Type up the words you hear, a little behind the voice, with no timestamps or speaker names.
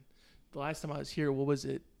the last time I was here, what was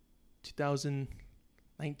it?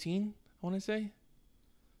 2019, I want to say.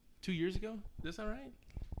 2 years ago. Is that right?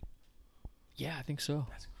 Yeah, I think so.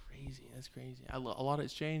 That's crazy. That's crazy. A lot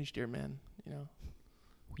has changed here, man. You know,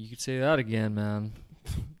 You could say that again, man.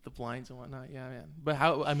 the blinds and whatnot. Yeah, man. But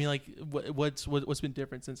how? I mean, like, what's been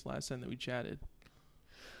different since last time that we chatted?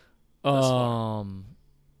 Thus far?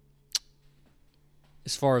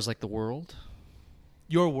 As far as like the world,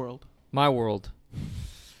 Your world. my world.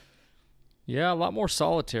 Yeah, a lot more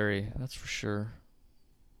solitary. That's for sure.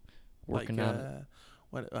 Working like, on it.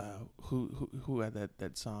 Who had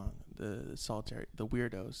that song? The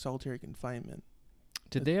Weirdos, Solitary Confinement.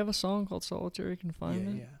 Did they have a song called Solitary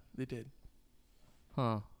Confinement? Yeah, they did.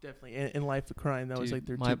 Huh. Definitely. In Life of Crime, that was Dude, like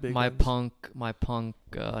their my two big my ones. punk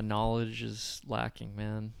knowledge is lacking,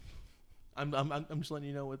 man. I'm just letting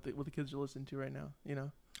you know what the kids are listening to right now. You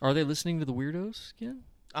know, Are they listening to the Weirdos again?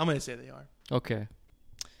 I'm gonna say they are. Okay.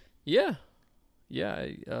 Yeah. Yeah.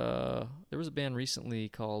 There was a band recently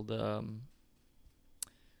called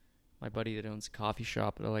my buddy that owns a coffee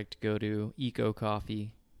shop that I like to go to, Eco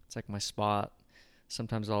Coffee. It's like my spot.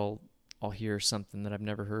 Sometimes I'll hear something that I've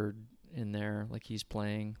never heard in there, like he's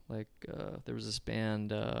playing. Like there was this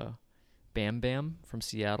band, Bam Bam from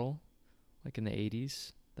Seattle, like in the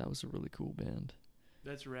 80s. That was a really cool band.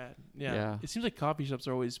 That's rad. Yeah. Yeah. It seems like coffee shops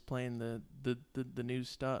are always playing the new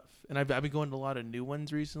stuff, and I've been going to a lot of new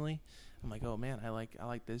ones recently. I'm like, oh man, I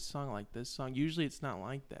like this song, I like this song. Usually it's not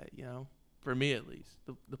like that, you know. For me at least,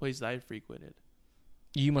 the places I frequented.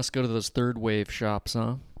 You must go to those third wave shops,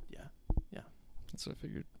 huh? Yeah. Yeah. That's what I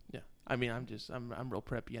figured. Yeah. I mean, I'm real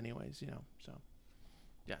preppy anyways, you know. So.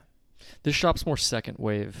 Yeah. This shop's more second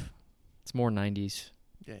wave. It's more 90s.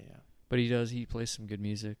 Yeah. But he plays some good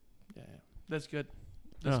music. Yeah. That's good.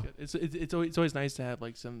 That's Oh. good. It's always nice to have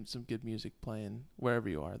like some good music playing wherever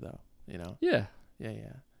you are, though. You know. Yeah.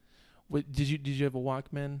 Yeah. What did you have a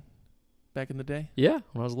Walkman back in the day? Yeah,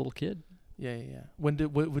 when I was a little kid. Yeah. When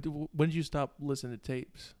did you stop listening to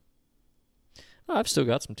tapes? Oh, I've still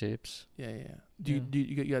got some tapes. Yeah. Do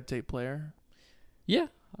you got a tape player? Yeah,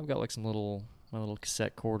 I've got like my little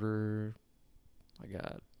cassette recorder. I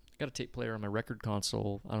got a tape player on my record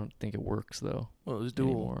console. I don't think it works though. Well, it was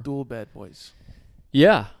anymore. dual bad boys.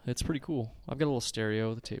 Yeah, it's pretty cool. I've got a little stereo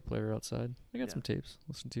with a tape player outside. I got some tapes to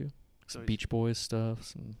listen to. Some Beach Boys stuff,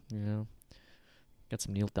 some got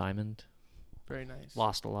some Neil Diamond. Very nice.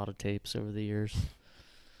 Lost a lot of tapes over the years.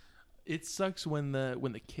 It sucks when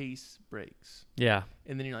the case breaks. Yeah.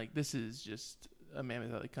 And then you're like, this is just a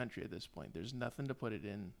mammoth out of the country at this point. There's nothing to put it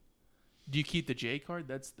in. Do you keep the J card?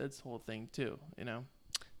 That's the whole thing too, you know?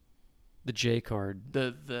 The J card.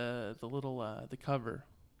 The little the cover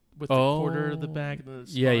with the quarter, the back, and the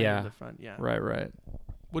spine in the front. Yeah. Right.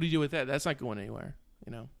 What do you do with that? That's not going anywhere,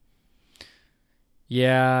 you know?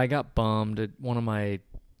 Yeah, I got bummed. One of my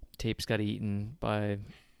tapes got eaten by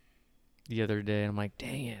the other day, and I'm like,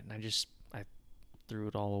 dang it. And I threw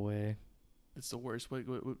it all away. It's the worst.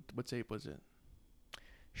 What tape was it?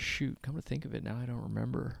 Shoot, come to think of it, now I don't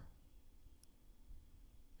remember.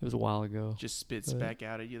 It was a while ago. Just spits back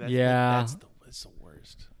out at you. That's the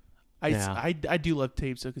worst. I do love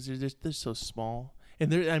tapes though because they're so small and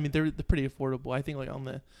they're pretty affordable. I think like on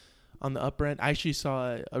the upper end, I actually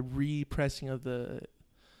saw a repressing of the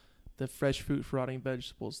Fresh Fruit for Rotting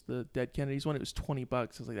Vegetables, the Dead Kennedys one. It was $20. I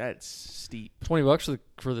was like, that's steep. $20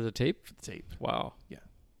 for the tape. For the tape. Wow. Yeah.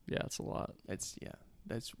 Yeah, it's a lot. That's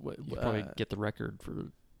what you probably get the record for.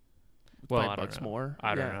 Well, $5 more.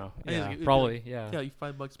 I don't know. Yeah, probably. Yeah. Yeah, like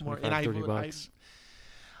 $5 more. And $30.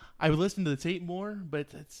 I would listen to the tape more, but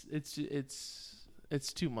it's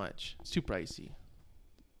too much. It's too pricey.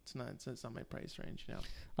 It's not my price range now.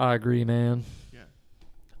 I agree, man. Yeah,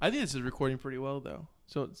 I think this is recording pretty well though.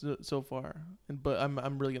 So far, but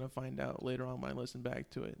I'm really gonna find out later on when I listen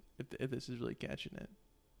back to it if this is really catching it.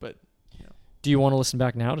 But you know, do you want to listen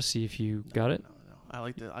back now to see if you got it? No. I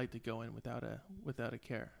like to go in without a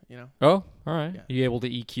care. You know. Oh, all right. Yeah. Are you able to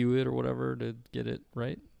EQ it or whatever to get it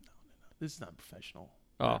right? No. This is not professional.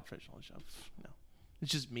 Oh. Not professional job. No.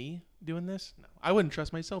 It's just me doing this. No, I wouldn't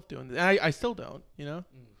trust myself doing this. I still don't. You know.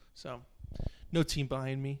 So, no team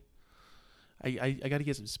behind me. I got to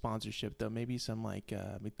get some sponsorship though. Maybe some like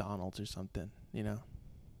McDonald's or something. You know.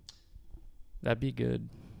 That'd be good.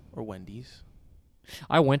 Or Wendy's.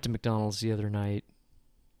 I went to McDonald's the other night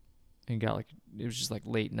and it was just like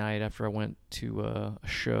late night after I went to a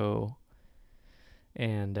show,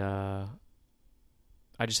 and I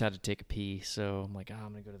just had to take a pee. So I'm like,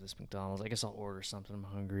 I'm gonna go to this McDonald's. I guess I'll order something. I'm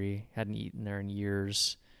hungry. Hadn't eaten there in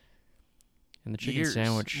years. And the chicken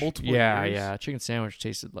sandwich, multiple years? Yeah, chicken sandwich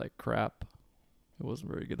tasted like crap. It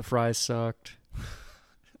wasn't very good. The fries sucked.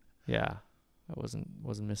 Yeah. I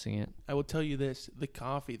wasn't missing it. I will tell you this: the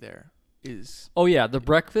coffee there is. Oh yeah, the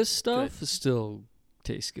breakfast stuff still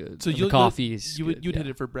tastes good. So the coffee's you'd good, hit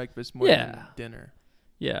it for breakfast more than dinner.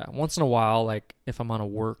 Yeah, once in a while, like if I'm on a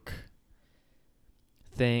work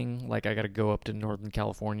thing, like I got to go up to Northern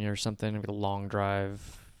California or something with a long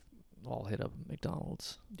drive, I'll hit up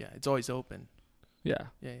McDonald's. Yeah, it's always open. Yeah.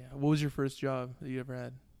 Yeah. What was your first job that you ever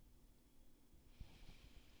had?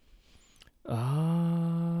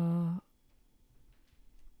 I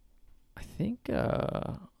think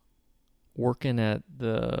working at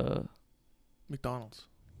the McDonald's.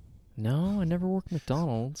 No, I never worked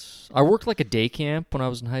McDonald's. I worked like a day camp when I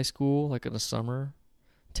was in high school, like in the summer.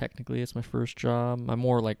 Technically, it's my first job. My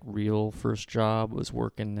more like real first job was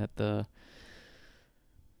working at the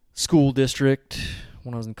school district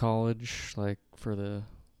when I was in college, like for the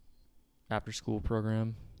after school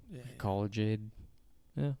program, college aid.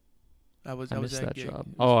 Yeah. I miss that job.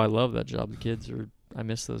 Oh, I love that job. I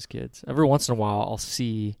miss those kids. Every once in a while, I'll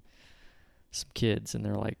see some kids, and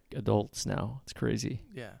they're like adults now. It's crazy.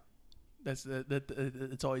 Yeah,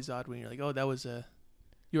 it's always odd when you're like, oh,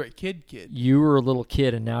 you were a kid. You were a little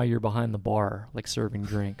kid, and now you're behind the bar, like serving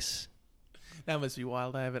drinks. That must be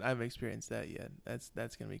wild. I haven't experienced that yet.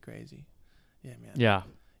 That's gonna be crazy. Yeah, man. Yeah.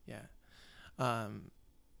 Yeah.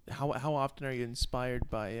 How often are you inspired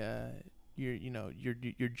by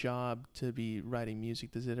your job to be writing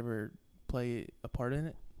music? Does it ever play a part in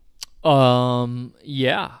it?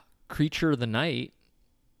 Yeah. Creature of the Night,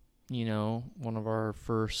 one of our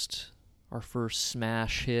first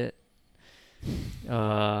smash hit.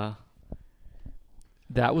 That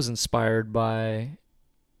was inspired by,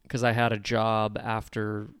 because I had a job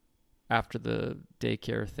after the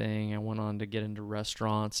daycare thing. I went on to get into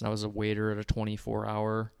restaurants, and I was a waiter at a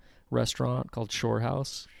 24-hour restaurant called Shore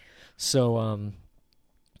House. So,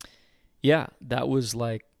 yeah, that was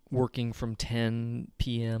like working from 10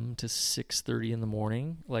 p.m. to 6:30 in the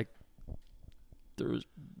morning, like there was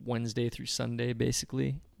Wednesday through Sunday,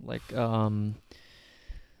 basically. Like, if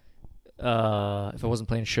I wasn't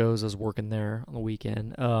playing shows, I was working there on the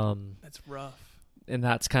weekend. That's rough. And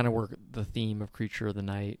that's kind of where the theme of Creature of the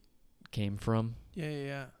Night came from.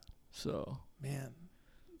 Yeah. So, man,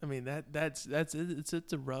 I mean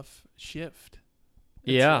it's a rough shift.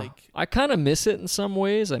 It's I kind of miss it in some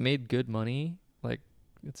ways. I made good money. Like,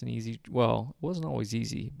 it's it wasn't always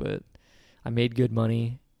easy, but I made good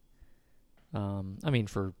money.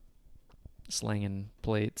 For slanging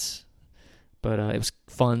plates, but it was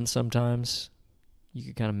fun sometimes. You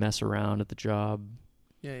could kind of mess around at the job.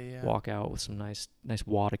 Yeah. Walk out with some nice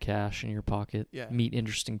wad of cash in your pocket. Yeah. Meet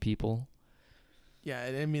interesting people. Yeah,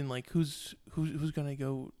 I mean, like, who's gonna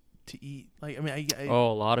go to eat? Like, I mean, a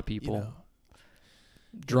lot of people.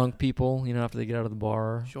 Drunk people, after they get out of the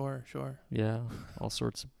bar. Sure. Yeah, all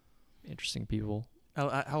sorts of interesting people.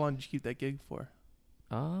 How long did you keep that gig for?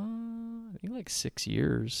 I think like 6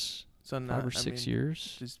 years. So 5 or 6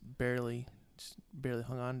 years. Just barely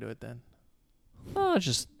hung on to it then.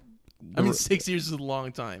 6 years is a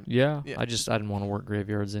long time. Yeah. I didn't want to work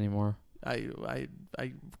graveyards anymore. I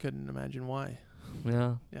couldn't imagine why.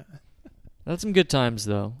 Yeah. Yeah. I had some good times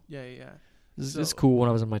though. Yeah. It's cool when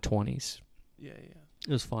I was in my 20s. Yeah.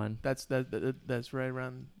 It was fun. That's right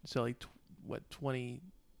around, so like 20,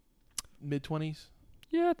 mid-20s?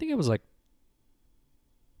 Yeah, I think it was like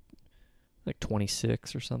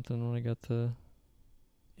 26 or something when I got the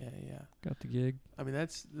gig. I mean,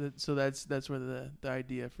 that's where the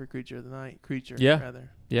idea for Creature of the Night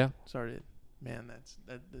started. Man,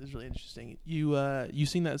 that is really interesting. You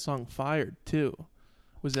sing that song Fired too.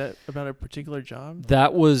 Was that about a particular job?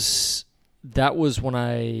 That was when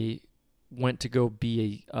I went to go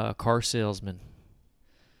be a car salesman,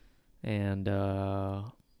 and I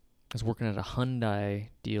was working at a Hyundai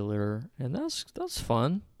dealer, and that was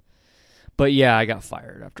fun. But yeah, I got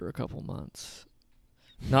fired after a couple months.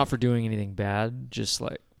 Not for doing anything bad, just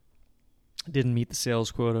like didn't meet the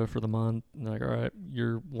sales quota for the month. And they're like, all right,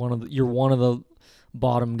 you're one of the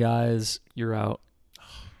bottom guys. You're out.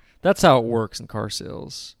 That's how it works in car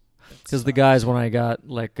sales. Because the guys, when I got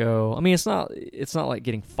let go, I mean, it's not like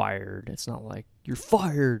getting fired. It's not like you're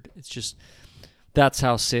fired. It's just that's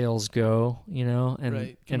how sales go, And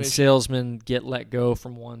right. And salesmen get let go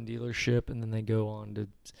from one dealership, and then they go on to.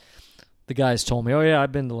 The guys told me, oh yeah,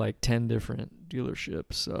 I've been to like 10 different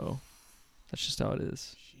dealerships, so that's just how it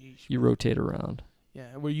is. Sheesh, you rotate around.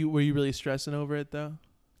 Yeah. Were you really stressing over it though?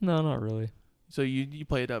 No, not really. So you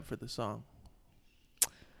played up for the song.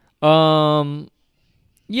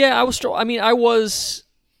 Yeah, I was.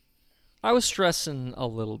 I was stressing a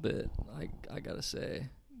little bit. I gotta say.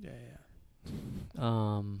 Yeah.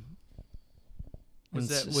 in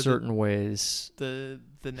certain ways. The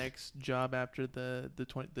next job after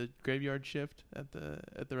the graveyard shift at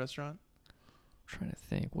the restaurant? I'm trying to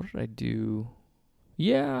think. What did I do?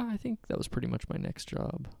 Yeah, I think that was pretty much my next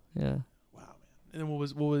job. Yeah. Wow, man. And then what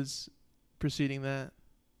was preceding that?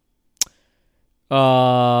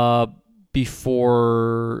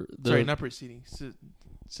 Before the Sorry, not preceding.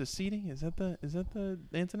 Seceding? Is that the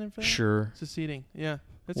antonym for that? Sure. Seceding. Yeah.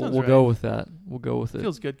 That sounds we'll right. go with that. We'll go with it.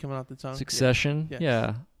 Feels good coming off the tongue. Succession.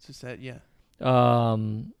 Yeah. Yeah.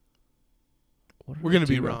 We're gonna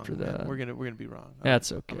be wrong after that. We're gonna be wrong.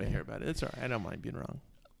 That's okay. I'm gonna hear about it. It's all right. I don't mind being wrong.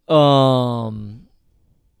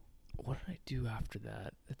 What did I do after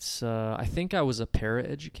that? It's I think I was a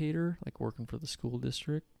para-educator, like working for the school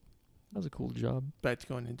district. That was a cool job. Back to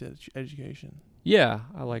going into education. Yeah,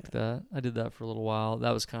 I liked that. I did that for a little while.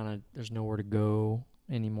 That was kind of, there's nowhere to go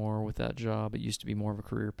anymore with that job. It used to be more of a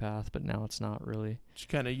career path, but now it's not really. Just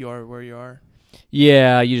kind of you are where you are.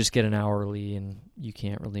 Yeah, you just get an hourly and you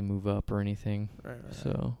can't really move up or anything. Right.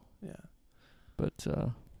 So, yeah. But,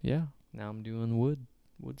 yeah, now I'm doing wood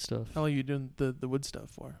stuff. How long are you doing the wood stuff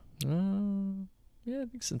for? Yeah, I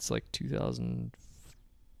think since like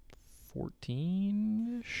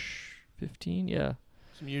 2014-ish. 15, yeah.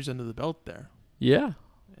 Some years under the belt there. Yeah.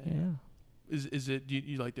 Is it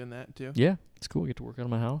you like doing that too? Yeah, it's cool. I get to work out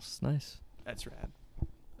of my house. It's nice. That's rad.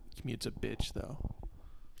 Commute's a bitch though.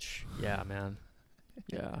 Yeah, man.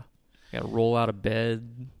 Yeah. Got to roll out of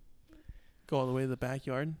bed. Go all the way to the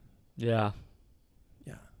backyard. Yeah.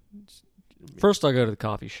 Yeah. First, I'll go to the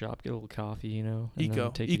coffee shop, get a little coffee, and Eco.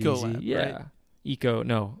 then take Eco it easy. lab, Yeah. right? Eco.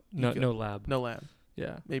 No lab. No lab.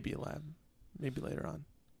 Yeah. Maybe a lab. Maybe later on.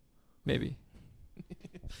 Maybe.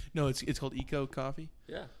 No, it's called Eco Coffee.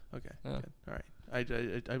 Yeah. Okay. Good. All right. I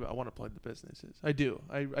want to plug the businesses. I do.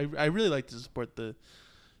 I really like to support the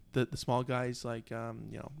small guys like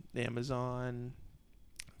Amazon,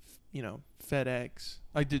 FedEx.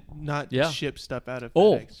 I did not ship stuff out of FedEx.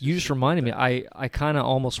 Oh, you just reminded me. I kind of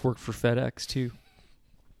almost worked for FedEx too.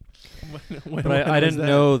 When I didn't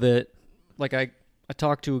know that. Like I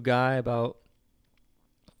talked to a guy about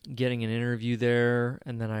getting an interview there,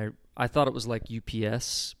 and then I thought it was like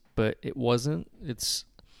UPS, but it wasn't.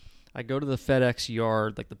 I go to the FedEx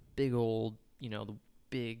yard, like the big old, the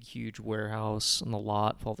big, huge warehouse on the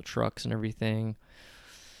lot with all the trucks and everything.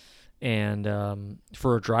 And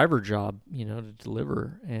for a driver job, to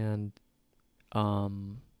deliver. And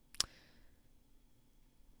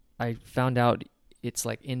I found out it's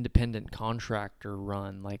like independent contractor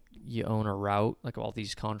run. Like you own a route, like all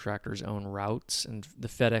these contractors own routes, and the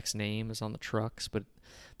FedEx name is on the trucks, but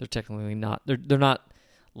they're technically not. They're not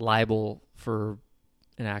liable for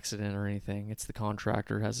an accident or anything. It's the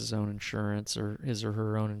contractor has his own insurance or his or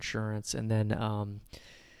her own insurance, and then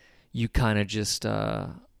you kind of just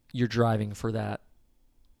you're driving for that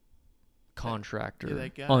contractor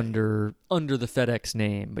that guy. under the FedEx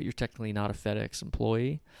name, but you're technically not a FedEx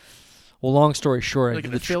employee. Well, long story short, like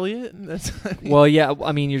an affiliate. Well, yeah.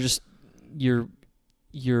 I mean, you're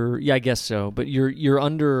yeah, I guess so. But you're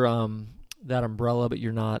under that umbrella, but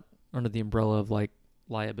you're not under the umbrella of like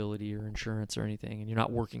liability or insurance or anything, and you're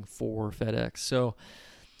not working for FedEx. So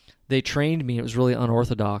they trained me. It was really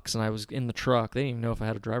unorthodox, and I was in the truck. They didn't even know if I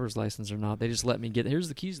had a driver's license or not. They just let me here's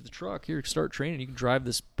the keys to the truck. Here, start training. You can drive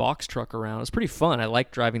this box truck around. It's pretty fun. I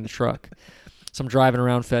like driving the truck. So I'm driving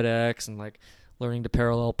around FedEx and like learning to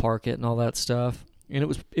parallel park it and all that stuff. And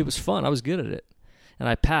it was fun. I was good at it. And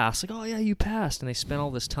I passed. Like, oh, yeah, you passed. And they spent all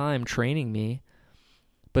this time training me.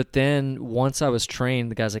 But then once I was trained,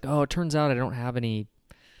 the guy's like, oh, it turns out I don't have any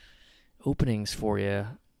openings for you.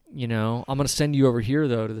 I'm going to send you over here,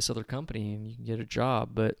 though, to this other company, and you can get a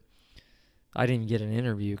job. But I didn't get an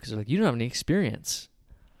interview because they're like, you don't have any experience.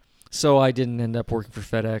 So I didn't end up working for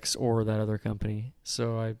FedEx or that other company.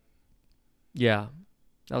 So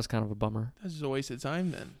that was kind of a bummer. That's just a waste of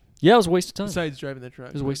time then. Yeah, it was a waste of time. Besides driving the truck.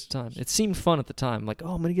 It was a waste of time. It seemed fun at the time. Like,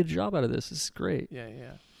 oh, I'm going to get a job out of this. This is great. Yeah.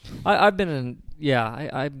 I'm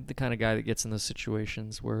the kind of guy that gets in those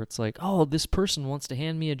situations where it's like, oh, this person wants to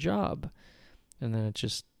hand me a job. And then it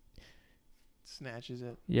just snatches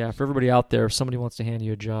it. Yeah, for everybody out there, if somebody wants to hand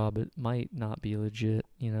you a job, it might not be legit,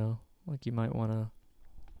 Like you might want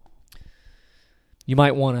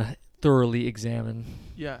to thoroughly examine.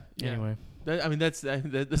 Yeah. Anyway. That's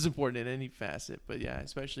important in any facet, but yeah,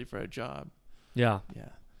 especially for a job. Yeah. Yeah.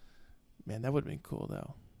 Man, that would have been cool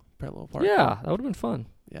though. Parallel parking. Yeah, that would have been fun.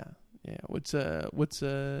 Yeah. What's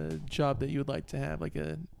a job that you would like to have, like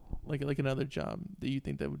another job that you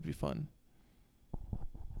think that would be fun?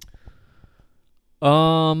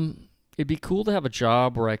 It'd be cool to have a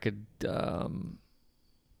job where I could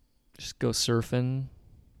just go surfing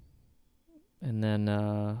and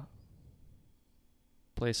then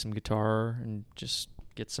play some guitar and just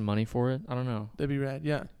get some money for it. I don't know. That'd be rad.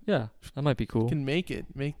 Yeah. Yeah, that might be cool. Can make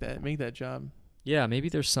that job. Yeah, maybe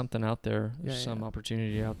there's something out there. There's Yeah, some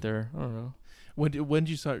opportunity out there. I don't know. When did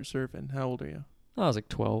you start surfing? How old are you? I was like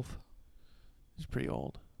 12. It's pretty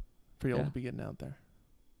old. Pretty old to be getting out there.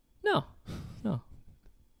 No.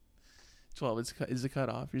 12 is the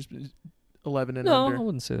cutoff. You're 11 and No, under. I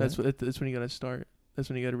wouldn't say That's that. that's when you got to start. That's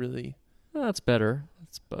when you got to really. That's better.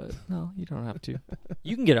 But no, you don't have to.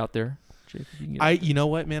 You can get out there, Jacob. You know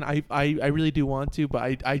what, man? I really do want to,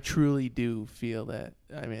 but I truly do feel that.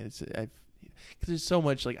 I mean, because there's so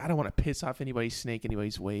much, like, I don't want to piss off anybody, snake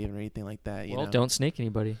anybody's wave or anything like that. You know? Don't snake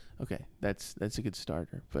anybody. Okay, that's a good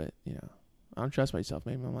starter. But I don't trust myself.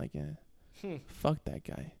 Maybe I'm like, fuck that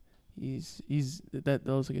guy. That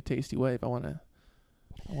looks like a tasty wave. I want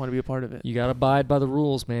to be a part of it. You gotta abide by the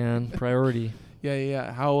rules, man. Priority.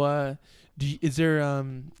 Yeah. How is there I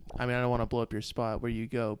mean, I don't want to blow up your spot where you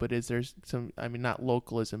go, but is there some, I mean, not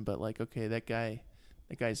localism, but like, okay, that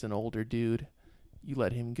guy's an older dude, you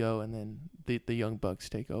let him go, and then the young bucks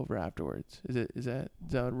take over afterwards. Is that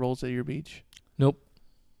what rolls at your beach? Nope.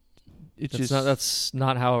 That's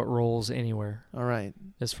not how it rolls anywhere. All right.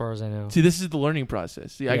 As far as I know. See, this is the learning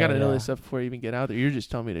process. See, I got to know this yeah. stuff before you even get out there. You're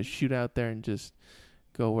just telling me to shoot out there and just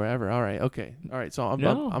go wherever. All right. Okay. All right. So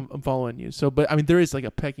I'm following you. So, but I mean, there is like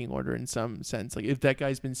a pecking order in some sense. Like, if that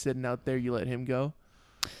guy's been sitting out there, you let him go.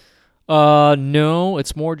 No,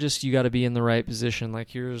 it's more just you got to be in the right position. Like,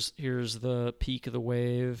 here's the peak of the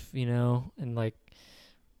wave, and like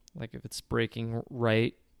if it's breaking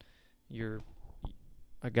right,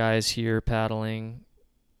 a guy's here paddling.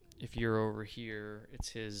 If you're over here, it's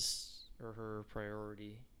his or her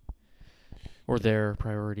priority. Or their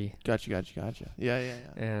priority. Gotcha. Yeah.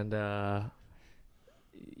 And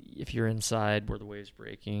if you're inside where the wave's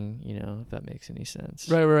breaking, if that makes any sense.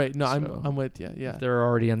 Right. No, So, I'm with you. Yeah. If they're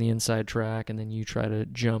already on the inside track and then you try to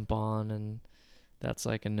jump on, and that's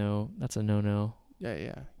like a no. That's a no-no.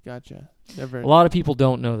 Yeah. Gotcha. A lot of people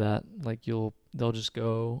don't know that. Like, they'll just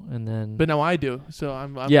go and then. But now I do. So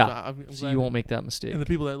I'm so you won't make that mistake. And the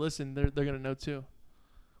people that listen, they're gonna know too,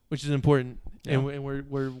 which is important. Yeah. And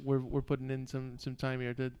we're putting in some time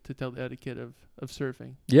here to tell the etiquette of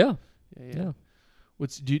surfing. Yeah. Yeah.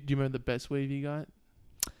 Do you remember the best wave you got?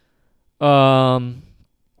 No,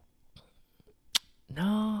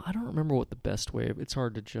 I don't remember what the best wave. It's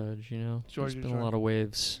hard to judge, There's been a lot of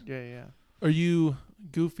waves. Yeah. Are you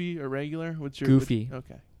goofy or regular? What's your goofy?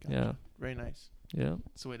 Okay. Gotcha. Yeah. Very nice. Yeah.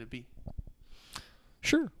 It's the way to be.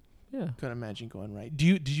 Sure. Yeah. Couldn't imagine going right.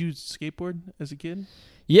 Did you skateboard as a kid?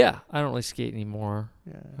 Yeah. I don't really skate anymore.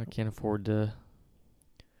 Yeah. I can't afford to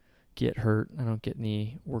get hurt. I don't get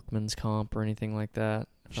any workman's comp or anything like that.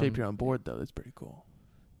 Shape your own board, though. That's pretty cool.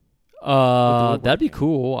 That'd be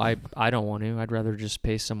cool. I don't want to. I'd rather just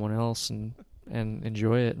pay someone else and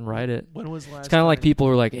enjoy it and ride it. When was last? It's kind of like people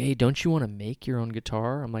are like, "Hey, don't you want to make your own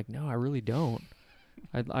guitar?" I'm like, "No, I really don't.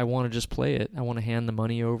 I want to just play it. I want to hand the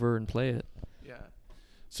money over and play it." Yeah.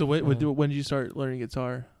 So when did you start learning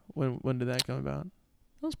guitar? When did that come about?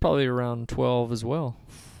 That was probably around 12 as well.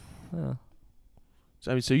 Yeah.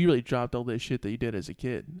 So so you really dropped all this shit that you did as a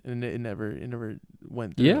kid, and it never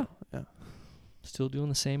went through. Yeah. Yeah. Still doing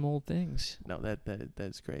the same old things. No,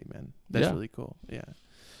 that's great, man. That's really cool. Yeah.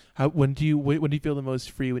 When do you feel the most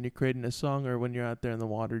free, when you're creating a song or when you're out there in the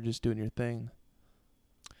water just doing your thing?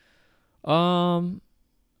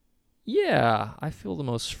 Yeah, I feel the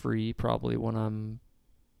most free probably when I'm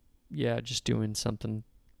just doing something,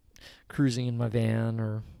 cruising in my van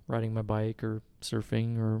or riding my bike or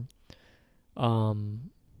surfing or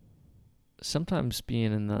sometimes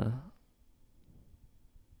being in the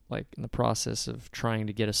process of trying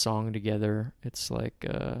to get a song together. It's like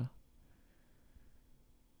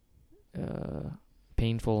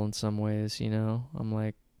painful in some ways, I'm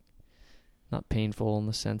like, not painful in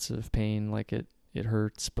the sense of pain like it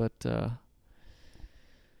hurts, but an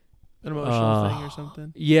emotional thing or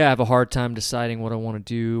something. Yeah, I have a hard time deciding what I want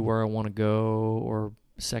to do, where I want to go, or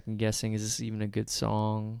second guessing, is this even a good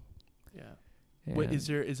song? Yeah. Wait, is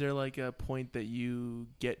there like a point that you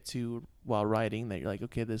get to while writing that you're like,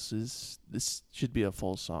 okay, this should be a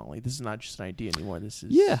full song. Like, this is not just an idea anymore. This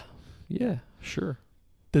is Yeah, sure.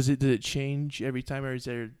 Does it change every time, or is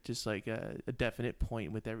there just like a definite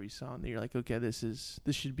point with every song that you're like, okay, this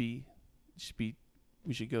should be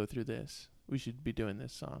we should go through this. We should be doing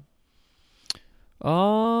this song.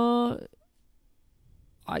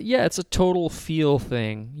 Yeah, it's a total feel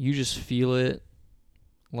thing. You just feel it,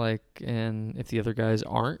 and if the other guys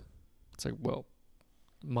aren't, it's like, well,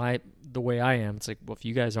 the way I am, it's like, well, if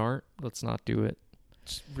you guys aren't, let's not do it.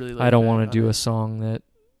 Just really I don't want to do a song that,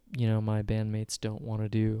 my bandmates don't want to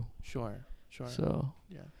do. Sure. So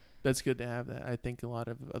yeah, that's good to have that. I think a lot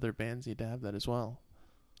of other bands need to have that as well.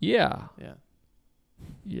 Yeah.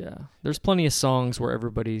 There's plenty of songs where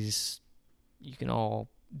you can all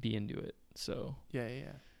be into it. So yeah.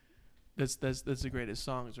 That's the greatest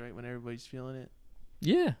songs, right? When everybody's feeling it.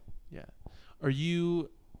 Yeah.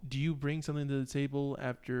 Do you bring something to the table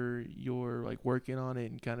after you're like working on it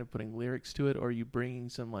and kind of putting lyrics to it, or are you bringing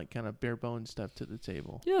some like kind of bare bones stuff to the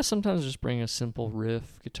table? Yeah, sometimes just bring a simple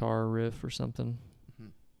guitar riff or something. Mm-hmm.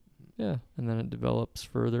 Yeah, and then it develops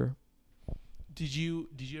further. Did you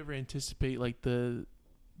ever anticipate like the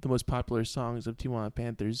most popular songs of Tijuana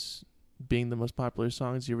Panthers being the most popular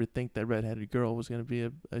songs? You ever think that Redheaded Girl was going to be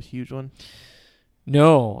a huge one?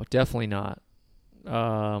 No, definitely not.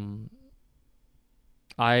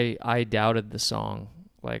 I doubted the song.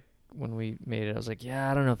 Like when we made it, I was like,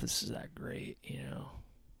 yeah, I don't know if this is that great,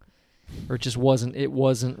 or it just wasn't. It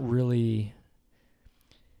wasn't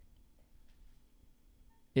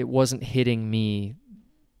hitting me.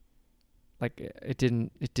 Like it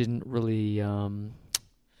didn't really.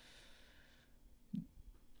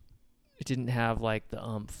 It didn't have like the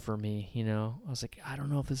umph for me, I was like, I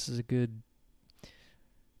don't know if this is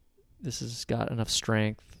this has got enough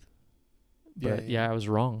strength. But yeah, I was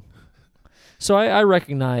wrong. So I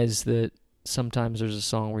recognize that sometimes there's a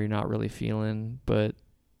song where you're not really feeling, but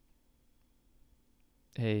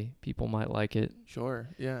hey, people might like it. Sure,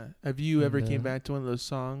 yeah. Have you ever came back to one of those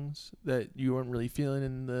songs that you weren't really feeling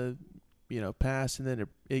in the past, and then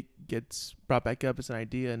it gets brought back up as an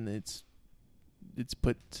idea and it's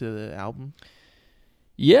put to the album?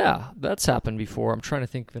 Yeah, that's happened before. I'm trying to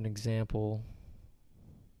think of an example.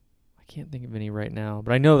 I can't think of any right now,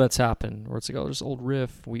 but I know that's happened where it's like, oh, there's old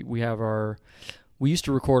riff. We used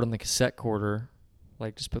to record on the cassette recorder,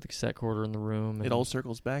 like just put the cassette recorder in the room. It all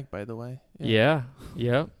circles back, by the way. Yeah,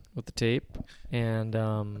 with the tape. And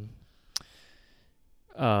sometimes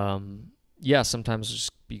I'll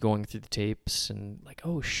just be going through the tapes and like,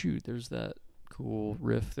 oh shoot, there's that cool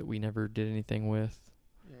riff that we never did anything with.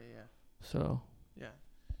 Yeah. So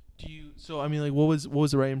what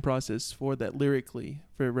was the writing process for that lyrically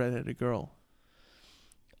for Redheaded Girl?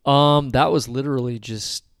 That was literally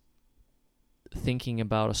just thinking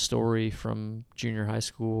about a story from junior high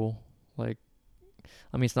school. Like,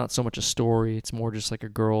 it's not so much a story, it's more just like a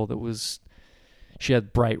girl she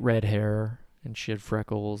had bright red hair and she had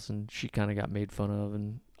freckles and she kind of got made fun of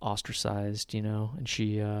and ostracized, and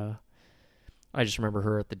she, I just remember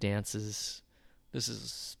her at the dances. This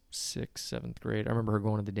is 6th, 7th grade. I remember her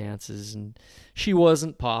going to the dances, and she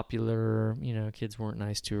wasn't popular. Kids weren't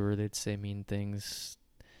nice to her. They'd say mean things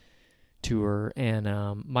to her. And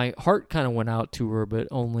my heart kind of went out to her, but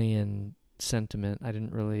only in sentiment. I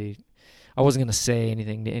wasn't going to say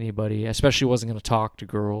anything to anybody. I especially wasn't going to talk to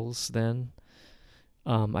girls then.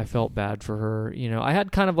 I felt bad for her. I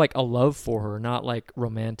had kind of like a love for her, not like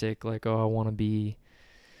romantic, like, oh, I want to be...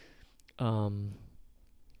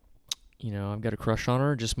 I've got a crush on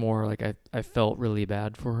her, just more like I felt really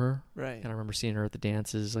bad for her. Right. And I remember seeing her at the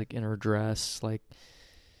dances, like in her dress, like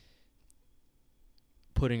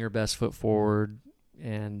putting her best foot forward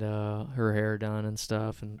and her hair done and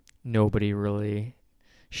stuff. And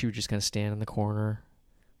she would just kind of stand in the corner.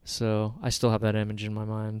 So I still have that image in my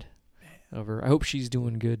mind of her. I hope she's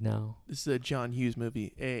doing good now. This is a John Hughes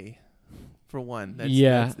movie, for one. That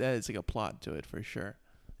is like a plot to it for sure.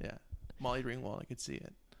 Yeah. Molly Ringwald, I could see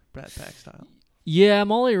it. Brat Pack style. Yeah,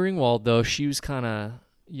 Molly Ringwald, though, she was kind of...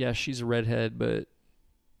 Yeah, she's a redhead, but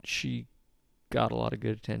she got a lot of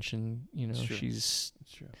good attention. She's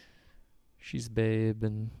babe,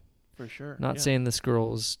 and... For sure. Not saying this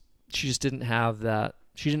girl's... She just didn't have that...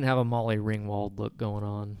 She didn't have a Molly Ringwald look going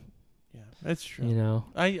on. Yeah, that's true.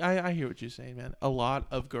 I hear what you're saying, man. A lot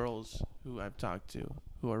of girls who I've talked to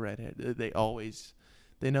who are redhead, they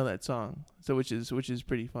know that song. So which is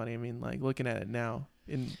pretty funny. Like looking at it now...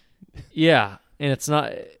 Yeah, and it's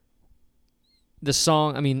not the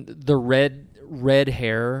song. The red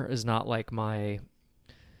hair is not like my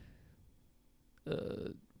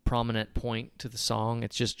prominent point to the song.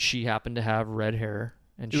 It's just she happened to have red hair,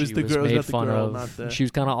 and she was made fun of. She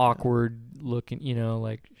was kind of awkward looking,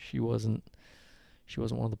 like she wasn't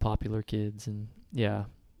one of the popular kids, and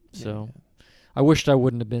so I wished I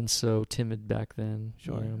wouldn't have been so timid back then.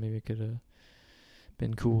 Sure, maybe I could have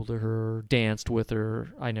been cool to her, danced with her.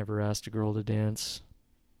 I never asked a girl to dance.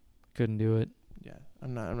 Couldn't do it. Yeah,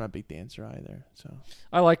 I'm not a big dancer either. So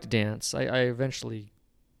I like to dance. I eventually,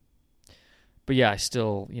 but yeah, I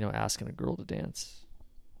still asking a girl to dance.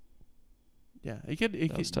 Yeah,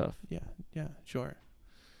 it was tough. Yeah, sure.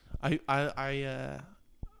 I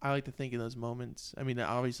like to think in those moments. I mean,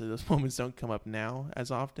 obviously those moments don't come up now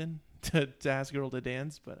as often to ask a girl to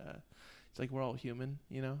dance, but it's like we're all human,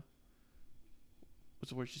 you know. What's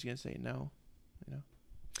the word she's gonna say? No, you know.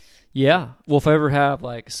 Yeah. Well, if I ever have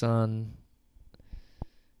like a son,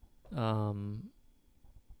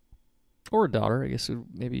 or a daughter, I guess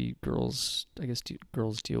maybe girls. I guess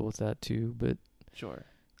girls deal with that too, but Sure.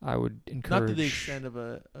 I would encourage. Not to the extent of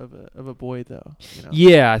a boy though. You know?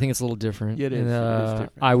 Yeah, I think it's a little different. Yeah, it is. And, it is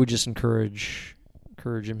different. I would just encourage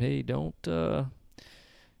him. Hey, don't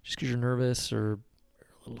just because you're nervous or a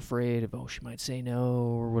little afraid of she might say no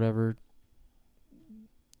or whatever.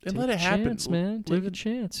 And let it happen, chance, man. Take a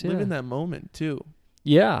chance. Yeah. Live in that moment too.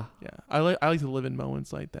 Yeah. Yeah. I like to live in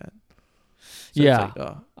moments like that. So yeah.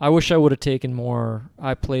 Like, I wish I would have taken more.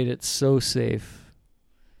 I played it so safe.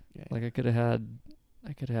 Yeah. Like I could have had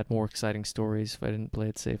more exciting stories if I didn't play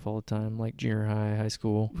it safe all the time, like junior high, high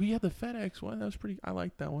school. We had the FedEx one. That was pretty. I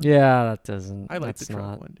like that one. Yeah, that doesn't. I like the that's truck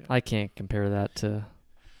not. one. Yeah. I can't compare that to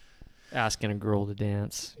asking a girl to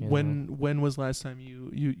dance. When was last time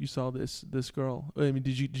you saw this girl? I mean,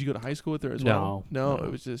 did you go to high school with her as well? No,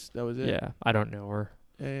 it was just that was it. Yeah, I don't know her.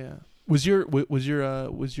 Yeah. Was your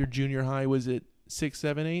junior high? Was it 6,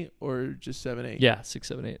 7, 8 or just 7, 8? Yeah, 6,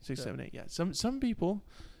 7, 8. 6, 7, 8. Yeah. Some people,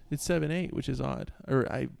 it's 7, 8, which is odd.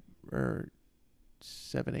 Or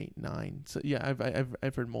 7, 8, 9. So yeah,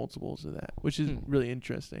 I've heard multiples of that, which is really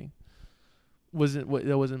interesting.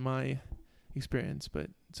 That wasn't my experience, but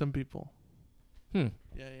some people. Yeah,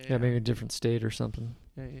 maybe a different state or something.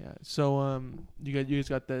 Yeah. So you guys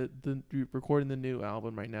got you're recording the new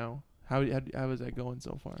album right now. How is that going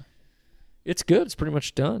so far? It's good. It's pretty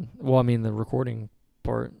much done. Well, I mean, the recording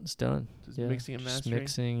part is done. Just mixing and mastering. Just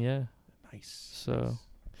mixing, yeah. Nice. So,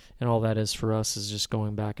 and all that is for us is just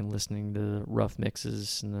going back and listening to rough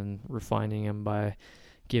mixes and then refining them by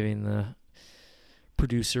giving the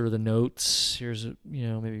producer the notes. Here's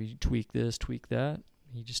maybe tweak this, tweak that.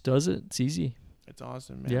 He just does it. It's easy. It's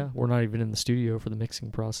awesome, man. Yeah, we're not even in the studio for the mixing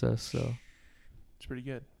process, so it's pretty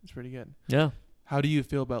good. Yeah. How do you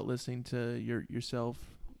feel about listening to yourself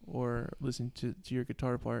or listening to your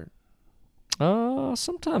guitar part?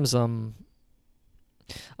 Sometimes I'm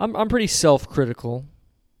pretty self-critical.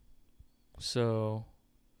 So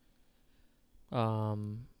I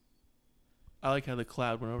like how the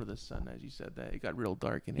cloud went over the sun as you said that. It got real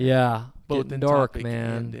dark in here. Yeah. Both getting in dark, topic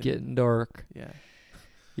man. and Getting dark. Yeah.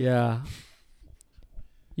 Yeah.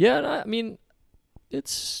 Yeah, I mean,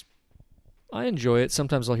 I enjoy it.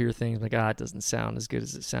 Sometimes I'll hear things like, it doesn't sound as good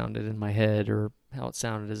as it sounded in my head or how it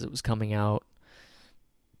sounded as it was coming out.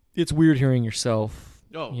 It's weird hearing yourself.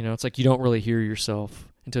 Oh. It's like you don't really hear yourself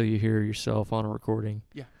until you hear yourself on a recording.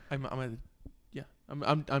 Yeah. I'm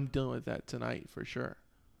dealing with that tonight for sure.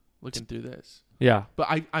 Looking through this. Yeah. But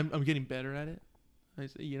I'm getting better at it.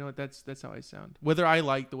 That's how I sound. Whether I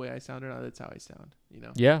like the way I sound or not, that's how I sound,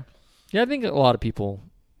 Yeah. Yeah, I think a lot of people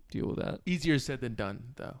deal with that. Easier said than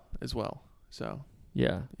done, though, as well. So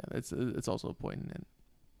yeah, it's also a point in it,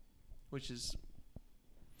 which is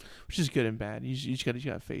good and bad. You just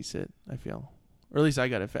gotta face it. I feel, or at least I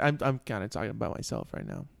gotta. I'm kind of talking about myself right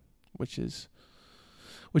now, which is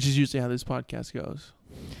usually how this podcast goes.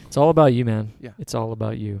 It's all about you, man. Yeah, it's all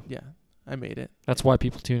about you. Yeah, I made it. That's why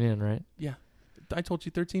people tune in, right? Yeah, I told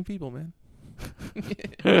you 13 people, man.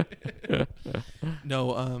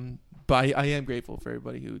 No, but I am grateful for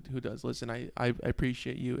everybody who does listen. I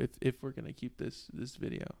appreciate you. If we're gonna keep this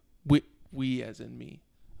video, we as in me,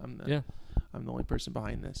 I'm the only person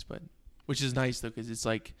behind this, but which is nice though, because it's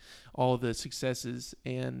like all the successes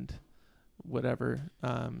and whatever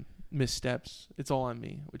missteps, it's all on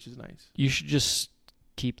me, which is nice. You should just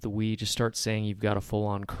keep the we. Just start saying you've got a full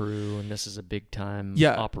on crew and this is a big time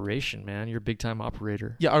operation, man. You're a big time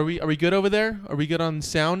operator. Yeah, are we good over there? Are we good on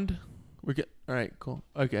sound? We're good. All right, cool.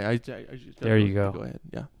 Okay, I just there you go. Go ahead.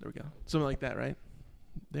 Yeah, there we go. Something like that, right?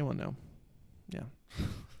 They won't know. Yeah.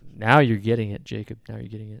 Now you're getting it, Jacob. Now you're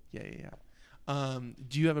getting it. Yeah.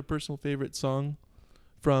 Do you have a personal favorite song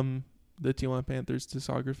from the Tijuana Panthers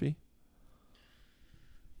discography?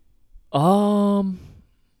 I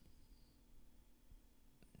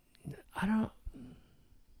don't.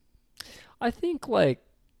 I think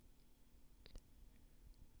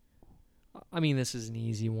this is an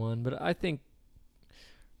easy one, but I think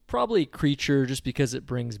probably Creature, just because it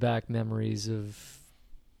brings back memories of,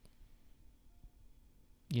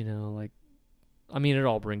 it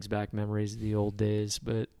all brings back memories of the old days,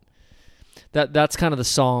 but that's kind of the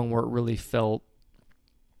song where it really felt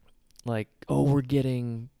like, we're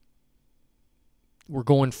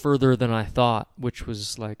going further than I thought, which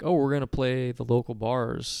was like, we're going to play the local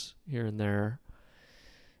bars here and there.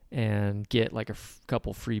 and get like a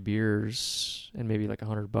couple free beers and maybe like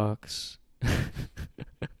 $100.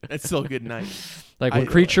 That's still a good night. Like when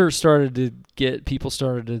Creature started to get, people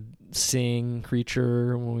started to sing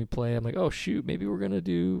Creature when we play. I'm like, oh shoot, maybe we're gonna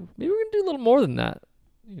do a little more than that.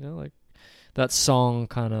 You know, like that song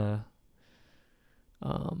kind of,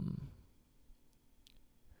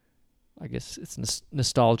 I guess it's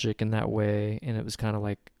nostalgic in that way, and it was kind of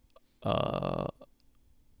like a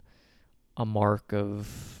mark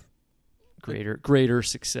of greater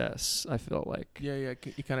success. I felt like. Yeah.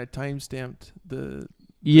 You kind of time stamped the.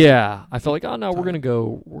 Yeah, I felt like, oh no, we're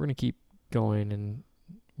gonna keep going, and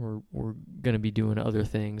we're gonna be doing other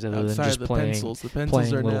things other than just playing. Pencils. The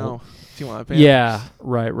pencils are now Tijuana Panthers. Yeah,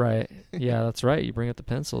 right. Yeah, that's right. You bring up the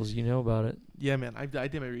pencils, you know about it. Yeah, man. I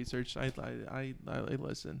did my research. I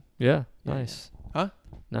listen. Yeah, nice. Huh?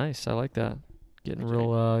 Nice. I like that. Getting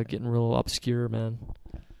real obscure, man.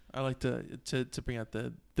 I like to bring out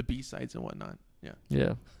the B-sides and whatnot. Yeah.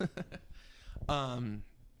 Yeah.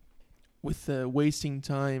 With the Wasting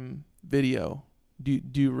Time video, do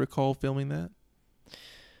you recall filming that?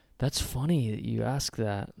 That's funny that you ask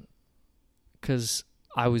that, because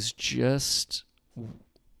I was just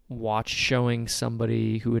showing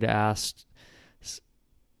somebody who had asked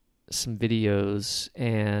some videos,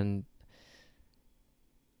 and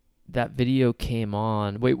that video came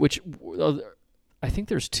on. Wait, I think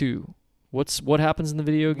there's two. What happens in the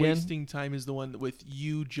video again? Wasting Time is the one with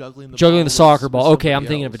you juggling the soccer ball. Okay, I'm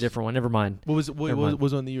thinking of a different one. Never mind. What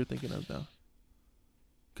was one that you're thinking of though?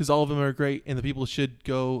 Because all of them are great, and the people should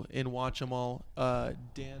go and watch them all.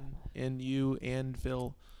 Dan and you and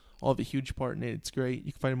Phil all have a huge part in it. It's great.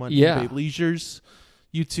 You can find them on eBay Leisure's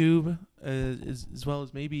YouTube, as well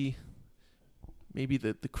as maybe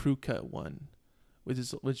the crew cut one, which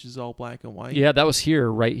is all black and white. Yeah, that was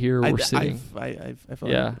right here. We're sitting. I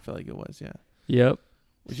felt like it was. Yeah. Yep.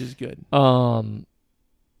 Which is good.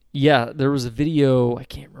 Yeah, there was a video. I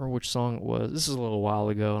can't remember which song it was. This is a little while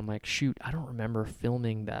ago. I'm like, shoot, I don't remember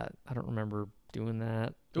filming that. I don't remember doing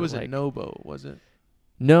that. It was like, Nobo, was it?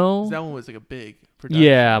 No. That one was like a big production.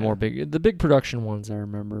 Yeah, more big. The big production ones I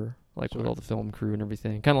remember, like with all the film crew and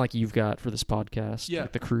everything. Kind of like you've got for this podcast. Yeah.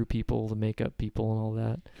 Like the crew people, the makeup people, and all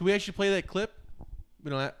that. Can we actually play that clip?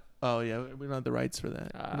 We don't have. Oh yeah, we don't have the rights for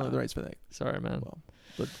that. We don't have the rights for that. Sorry, man. Well,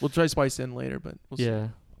 but we'll try to spice in later. But we'll see. Yeah.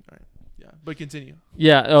 All right. Yeah, but continue.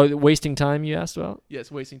 Yeah. Oh, Wasting Time. You asked about.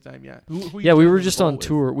 Yes, Wasting Time. Yeah. Yeah, we were just on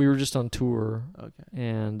tour. We were just on tour. Okay.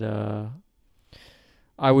 And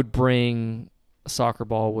I would bring a soccer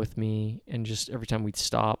ball with me, and just every time we'd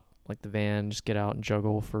stop, like the van, just get out and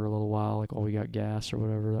juggle for a little while, like while we got gas or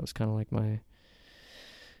whatever. That was kind of like my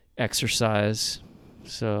exercise.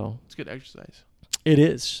 So it's good exercise. It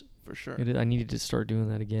is. For sure. I needed to start doing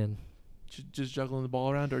that again. Just juggling the ball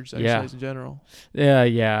around, or just exercise in general?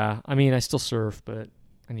 Yeah. I mean, I still surf, but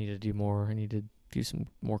I need to do more. I need to do some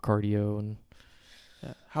more cardio. And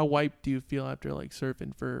how wiped do you feel after like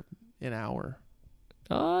surfing for an hour?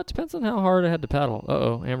 It depends on how hard I had to paddle.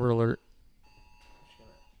 Uh-oh, Amber Alert.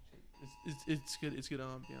 It's good. It's good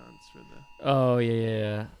ambiance for the. Oh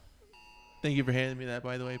yeah. Thank you for handing me that.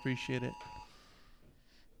 By the way, appreciate it.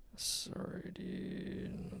 Sorry,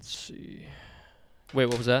 dude. Let's see. Wait,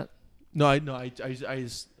 what was that? No, I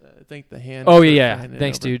just thank the hand. Oh yeah.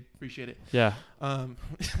 Thanks, dude. Appreciate it. Yeah.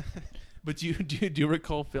 But do you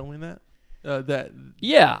recall filming that? That.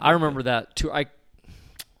 Yeah, I remember that too.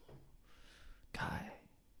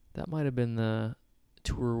 That might have been the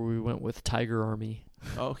tour where we went with Tiger Army.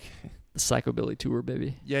 Okay. The Psychobilly tour,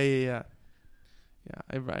 baby. Yeah.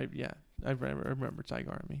 I remember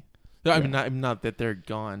Tiger Army. No, Yeah. I'm not that they're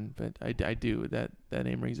gone, but I do. That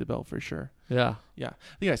name rings a bell for sure. Yeah. I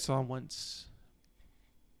think I saw them once,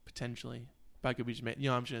 potentially. But I could be just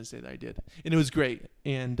I'm just gonna say that I did, and it was great,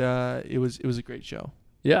 and it was a great show.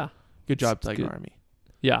 Yeah. Good job, Tiger good. Army.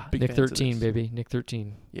 Yeah. Big Nick fans of 13, this. baby. Nick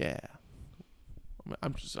 13. Yeah.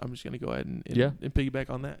 I'm just gonna go ahead and piggyback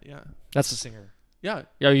on that. Yeah. That's the singer. Yeah.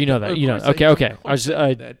 Yeah, you know that. Of you know. course Okay.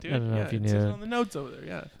 I that, dude. I don't know if you it knew. says it on the notes over there.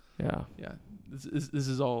 Yeah. Yeah. Yeah. This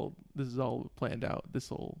is all planned out. This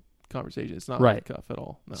whole conversation. It's not Right. off the cuff at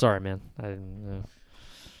all. No. Sorry, man. I didn't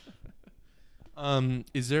know.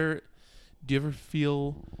 Do you ever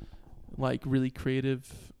feel like really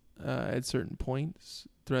creative at certain points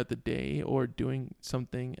throughout the day, or doing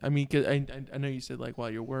something? I mean, 'cause I know you said like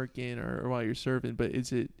while you're working or while you're serving, but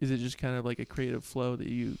is it just kind of like a creative flow that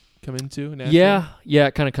you come into naturally? Yeah,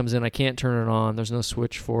 it kind of comes in. I can't turn it on. There's no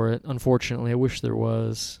switch for it. Unfortunately, I wish there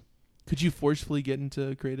was. Could you forcefully get into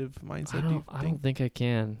a creative mindset? I don't think I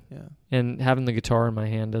can. Yeah. And having the guitar in my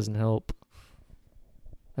hand doesn't help.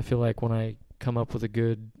 I feel like when I come up with a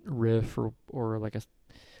good riff or like a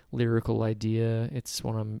lyrical idea. It's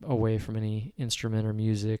when I'm away from any instrument or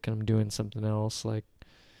music and I'm doing something else, like,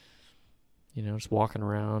 just walking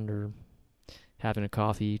around or having a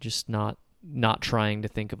coffee, just not trying to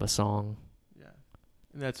think of a song. Yeah.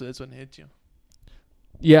 And that's when it hits you.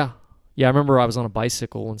 Yeah. Yeah, I remember I was on a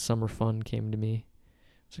bicycle when Summer Fun came to me.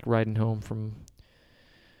 It's like riding home from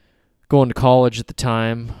going to college at the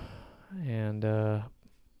time, and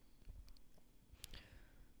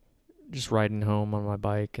just riding home on my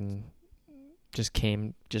bike, and just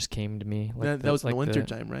came to me. Like that was in the winter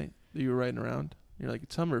time, right? That you were riding around. You're like,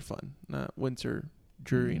 it's summer fun, not winter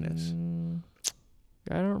dreariness.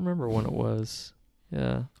 I don't remember when it was.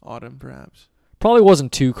 Yeah, autumn perhaps. Probably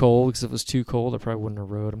wasn't too cold, because if it was too cold, I probably wouldn't have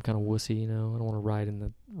rode. I'm kind of wussy, I don't want to ride in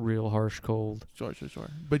the real harsh cold. Sure.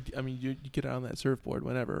 But, I mean, you get out on that surfboard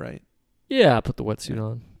whenever, right? Yeah, I put the wetsuit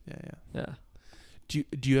on. Yeah. Do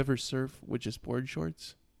you ever surf with just board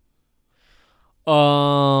shorts? Yeah,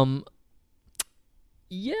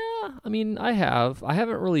 I mean, I have. I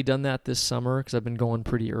haven't really done that this summer because I've been going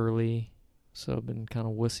pretty early. So I've been kind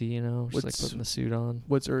of wussy, just like putting the suit on.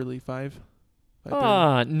 What's early, 5?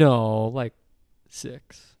 No, like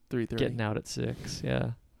 6. 3:30. Getting out at 6,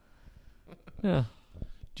 yeah. Yeah.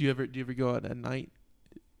 Do you ever go out at night?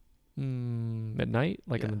 At night?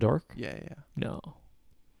 Like in the dark? Yeah. No.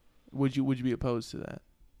 Would you be opposed to that?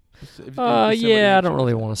 Yeah, I don't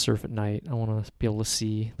really want to surf at night. I want to be able to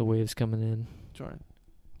see the waves coming in. Sure.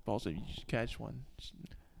 Also, you just catch one.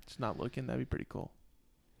 It's not looking. That'd be pretty cool.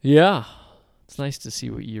 Yeah. It's nice to see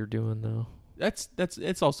what you're doing, though.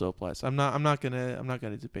 It's also a plus. I'm not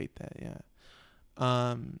gonna debate that. Yeah.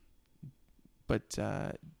 But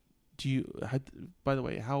do you? By the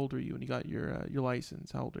way, how old were you when you got your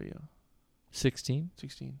license? How old are you? 16.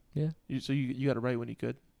 16. Yeah. So you got it right when you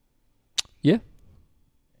could. Yeah.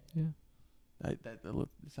 Yeah. That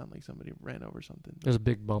sounded like somebody ran over something. There's a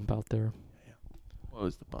big bump out there. Yeah. What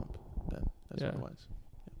was the bump? That's what it was.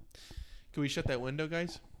 Yeah. Can we shut that window,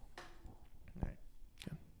 guys? All right.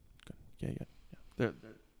 Good. Yeah. They're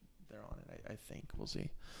on it. I think we'll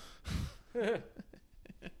see.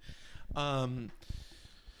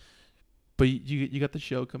 But you got the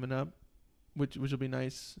show coming up, which will be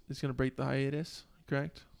nice. It's gonna break the hiatus,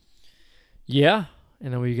 correct? Yeah,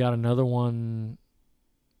 and then we got another one.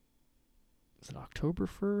 Is it October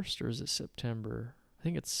 1st or is it September? I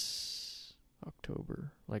think it's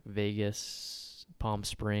October, like Vegas, Palm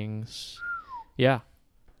Springs. Yeah.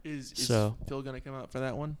 Is Phil gonna come out for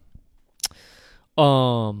that one?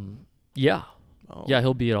 Yeah. Oh. Yeah,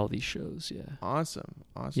 he'll be at all these shows. Yeah. Awesome.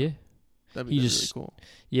 Yeah. That'd be really cool.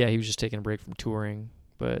 Yeah, he was just taking a break from touring,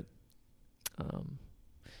 but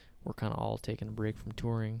we're kind of all taking a break from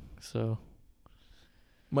touring, so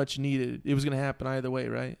much needed. It was gonna happen either way,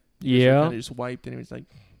 right? Yeah. Kind of just wiped, and he was like,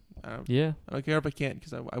 I don't care if I can't,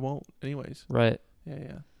 because I won't anyways. Right.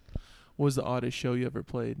 Yeah. What was the oddest show you ever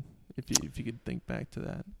played? If you could think back to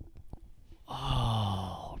that.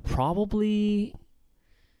 Oh, probably.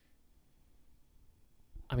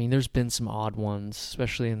 I mean, there's been some odd ones,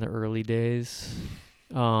 especially in the early days.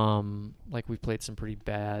 Like we played some pretty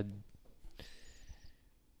bad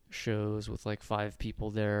shows with like 5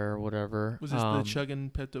 people there or whatever. Was this the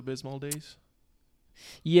chugging Pepto-Bismol days?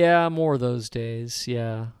 Yeah, more of those days.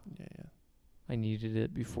 Yeah. Yeah. I needed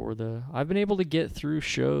it before I've been able to get through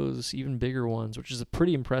shows, even bigger ones, which is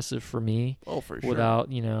pretty impressive for me. Oh, for sure. Without,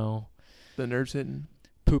 the nerves hitting,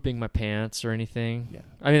 pooping my pants or anything. Yeah.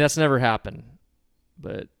 I mean, that's never happened,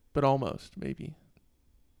 but almost, maybe.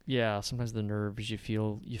 Yeah, sometimes the nerves, you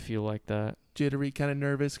feel like that. Jittery, kind of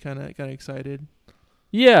nervous, kind of excited.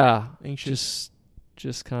 Yeah. Anxious.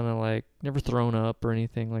 Just kind of like never thrown up or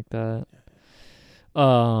anything like that.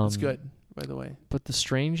 That's good, by the way. But the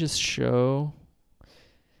strangest show,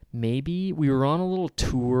 maybe we were on a little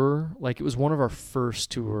tour, like it was one of our first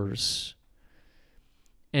tours,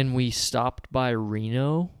 and we stopped by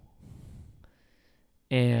Reno,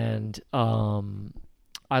 and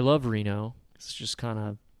I love Reno. It's just kind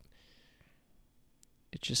of,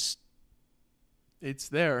 it's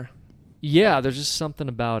there. Yeah, there's just something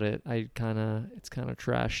about it. It's kind of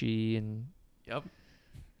trashy, and yep.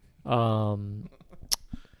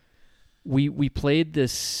 We played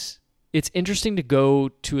this. It's interesting to go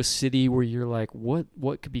to a city where you're like, what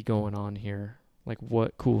could be going on here? Like,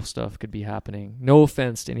 what cool stuff could be happening? No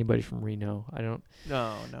offense to anybody from Reno. I don't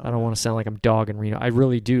want to sound like I'm dogging Reno. I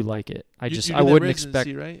really do like it. I wouldn't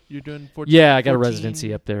expect. Right? You're doing 14. Yeah, I got a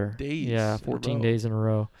residency up there. Days. Yeah, 14 days in a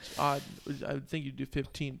row. Odd. I would think you'd do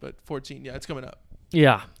 15, but 14. Yeah, it's coming up.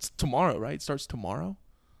 Yeah, it's tomorrow, right? It starts tomorrow.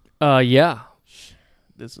 Yeah.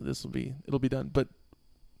 It'll be done, but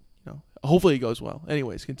Hopefully it goes well.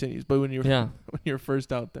 Anyways, continues. But when you're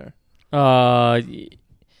first out there, where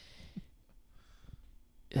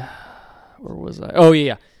was I? Oh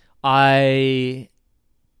yeah.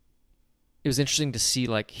 It was interesting to see,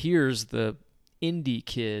 like, here's the indie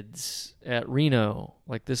kids at Reno.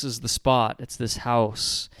 Like, this is the spot. It's this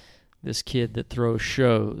house, this kid that throws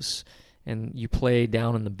shows, and you play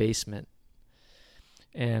down in the basement.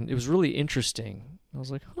 And it was really interesting. I was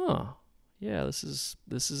like, huh, yeah, this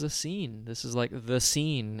is a scene. This is like the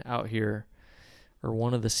scene out here, or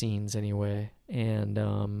one of the scenes anyway.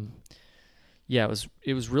 And yeah,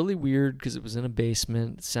 it was really weird because it was in a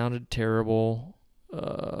basement. It sounded terrible.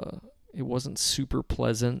 It wasn't super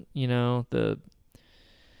pleasant, you know. They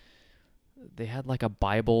had like a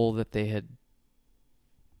Bible that they had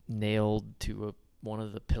nailed to one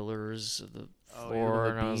of the pillars of the floor,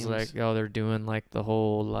 and I was like, oh, they're doing like the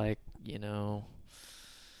whole, like, you know,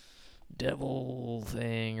 devil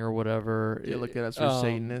thing or whatever. You look at us, we're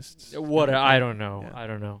Satanists. I don't know. Yeah. I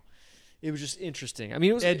don't know. It was just interesting. I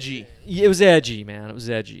mean, it was edgy. It was edgy, man. It was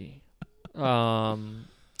edgy.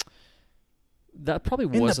 That probably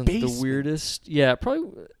wasn't the weirdest. Yeah,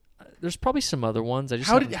 probably. There's probably some other ones. I just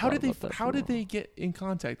how did they get in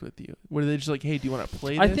contact with you? Were they just like, hey, do you want to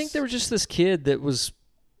play this? I think there was just this kid that was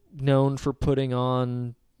known for putting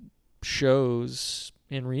on shows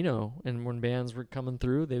in Reno, and when bands were coming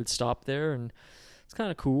through, they would stop there, and it's kind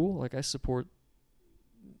of cool. Like, I support.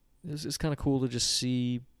 It's kind of cool to just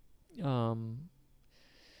see,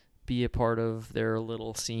 be a part of their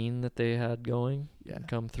little scene that they had going. Yeah, and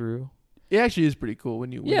come through. It actually is pretty cool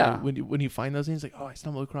when you find those things, like, oh, I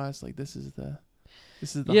stumbled across, like, this is the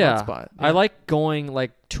hot spot. Yeah. I like going,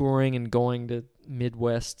 like, touring and going to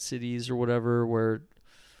Midwest cities or whatever, where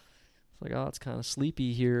it's like, oh, it's kind of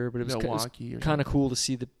sleepy here, but it was kind of cool to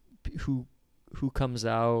see who comes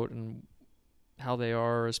out and how they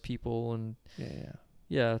are as people, and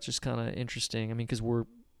yeah, it's just kind of interesting. I mean, because we're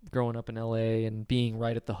growing up in LA and being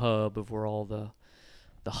right at the hub of where all the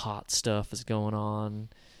hot stuff is going on.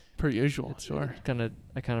 Per usual, sure. I kind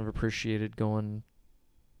of appreciated going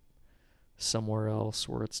somewhere else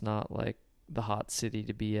where it's not like the hot city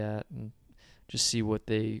to be at, and just see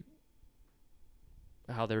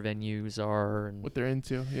how their venues are and what they're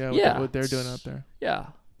into. What they're doing out there. Yeah,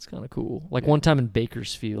 it's kind of cool. Like, one time in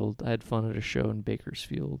Bakersfield, I had fun at a show in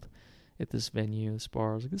Bakersfield at this venue, this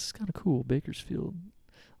bar. I was like, this is kind of cool, Bakersfield.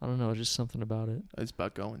 I don't know, just something about it. It's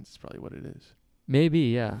about going. It's probably what it is. Maybe,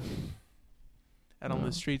 yeah. And on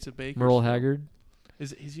the streets of Bakersfield. Merle Haggard.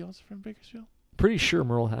 Is he also from Bakersfield? Pretty sure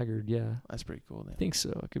Merle Haggard, yeah. That's pretty cool, then. I think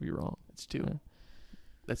so. I could be wrong. That's two. Yeah.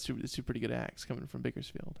 That's two pretty good acts coming from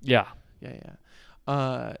Bakersfield. Yeah. Yeah.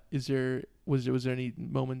 Was there any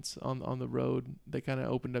moments on the road that kind of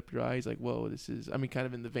opened up your eyes, like, whoa, this is, I mean, kind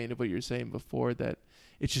of in the vein of what you were saying before, that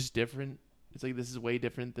it's just different. It's like, this is way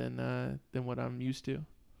different than what I'm used to.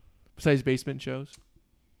 Besides basement shows.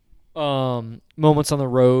 Moments on the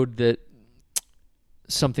road that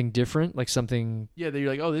something different, like something. Yeah, that you're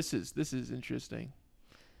like, oh, this is interesting.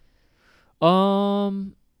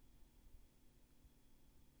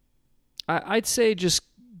 I'd say just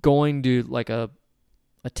going to like a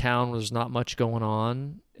town where there's not much going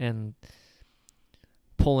on, and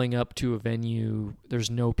pulling up to a venue, there's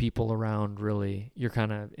no people around really. You're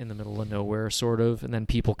kind of in the middle of nowhere, sort of, and then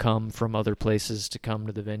people come from other places to come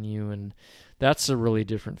to the venue, and that's a really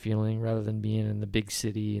different feeling rather than being in the big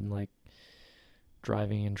city and like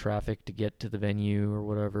driving in traffic to get to the venue or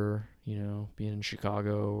whatever, you know, being in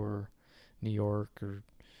Chicago or New York or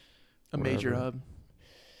a major hub.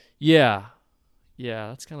 Yeah,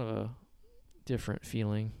 that's kind of a different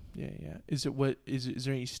feeling. Yeah. Is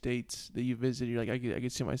there any states that you visited you're like, I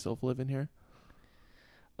could see myself living here?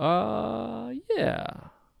 Yeah.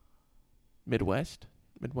 Midwest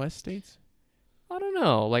states? I don't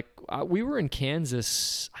know. Like, we were in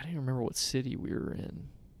Kansas. I don't even remember what city we were in.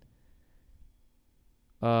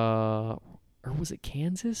 Or was it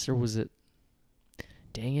Kansas, or was it?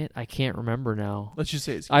 Dang it, I can't remember now. Let's just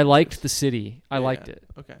say it's Kansas. I liked the city. I liked it.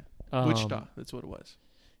 Okay. Wichita, that's what it was.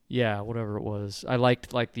 Yeah, whatever it was. I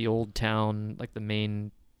liked like the old town, like the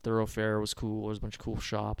main thoroughfare was cool. There's a bunch of cool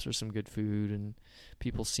shops. There's some good food, and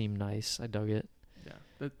people seem nice. I dug it. Yeah,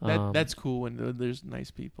 that's cool when there's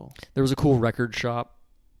nice people. There was a cool record shop.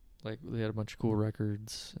 Like, they had a bunch of cool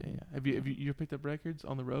records. Yeah. Have you picked up records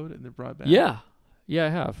on the road and they're brought back? Yeah, I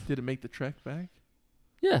have. Did it make the trek back?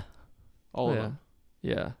 Yeah, all of them.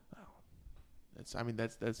 Yeah. Wow. That's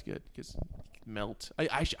good because melt.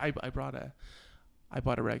 I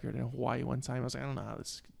bought a record in Hawaii one time. I was like, I don't know how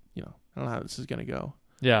this is gonna go.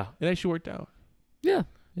 Yeah, it actually worked out. Yeah.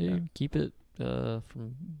 Keep it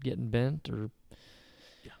from getting bent, or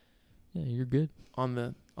Yeah, you're good. on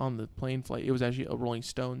the plane flight. It was actually a Rolling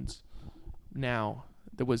Stones Now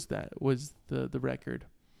that was the record.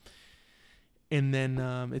 And then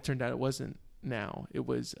it turned out it wasn't Now. It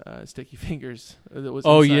was Sticky Fingers. That was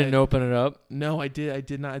Oh, inside. you didn't open it up? No, I did. I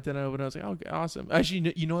did not. I did not open it. I was like, okay, awesome.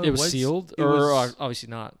 Actually, you know what It was sealed, It or was, obviously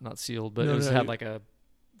not sealed, but No, it was no, had it- like a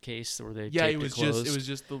case where they yeah, taped it was closed.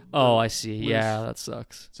 just the. Oh, I see. loose. Yeah, that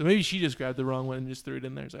sucks. So maybe she just grabbed the wrong one and just threw it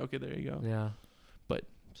in there. It's like, okay, there you go. Yeah, But-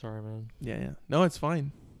 sorry, man. Yeah. No, it's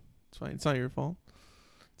fine. It's fine. It's not your fault.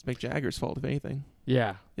 It's Mick Jagger's fault, if anything,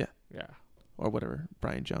 Yeah. Yeah. Yeah. or whatever.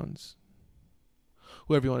 Brian Jones,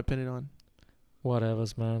 whoever you want to pin it on.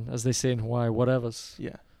 Whatevers, man. As they say in Hawaii, whatevers.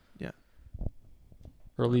 Yeah.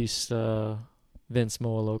 Or at least Vince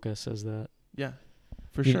Moaloka says that. Yeah,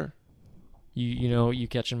 for You- sure. You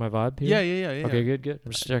catching my vibe here? Yeah. Okay, good.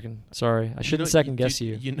 I'm just checking. Sorry. I shouldn't know- second guess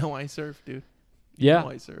you. You know I surf, dude. Yeah. know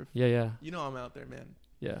I surf. Yeah. You know I'm out there, man.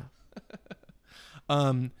 Yeah.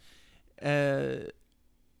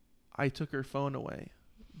 I took her phone away.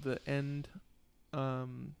 The ending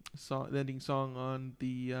song on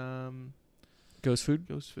the Ghost food?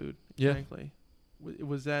 Ghost Food. Yeah. Exactly.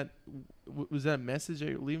 Was that a message that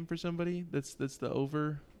you're leaving for somebody? That's the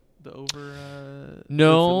over. No,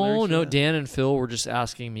 lyrics? Dan and Phil were just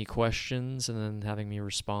asking me questions and then having me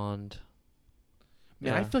respond.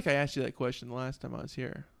 Man, I feel like I asked you that question the last time I was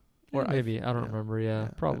here. Or maybe. I don't yeah. remember. Yeah,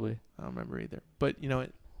 probably. I don't remember either. But you know,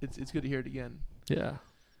 it's good to hear it again. Yeah.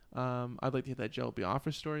 I'd like to hear that Joe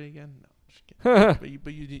Biafra story again. No, I'm just kidding.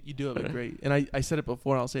 but you do have it great. And I said it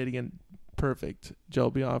before. I'll say it again. Perfect Joe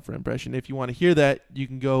Biafra impression. If you want to hear that, you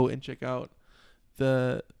can go and check out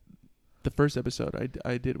the first episode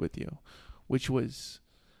I did with you, which was,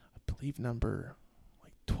 I believe, number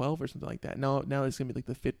like 12 or something like that. Now it's gonna be like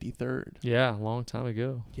the 53rd. Yeah, a long time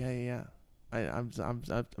ago. Yeah.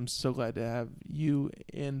 I'm so glad to have you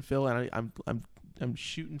and Phil, and I'm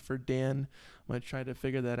shooting for Dan. I'm gonna try to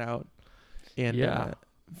figure that out. And Yeah.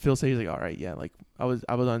 Phil said he's like, all right, yeah, like I was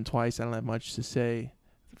on twice. I don't have much to say.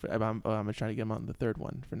 I'm gonna try to get him on the third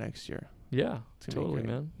one for next year. Yeah, It's gonna be totally, great.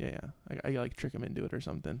 man. Yeah. I like trick him into it or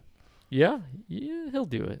something. Yeah, he'll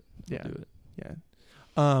do it. He'll Yeah. do it. Yeah.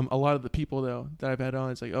 A lot of the people though that I've had on,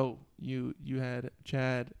 it's like, oh, you had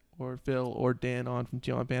Chad or Phil or Dan on from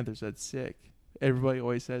Tijuana Panthers. That's sick. Everybody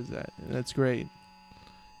always says that, and that's great.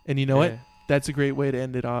 And you know what? That's a great way to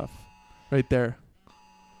end it off, right there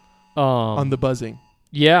on the buzzing.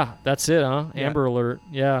 Yeah, that's it, huh? Yeah. Amber Alert.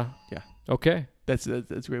 Yeah. Yeah. Okay. That's a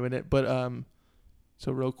great way to end it. But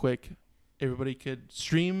so real quick, everybody could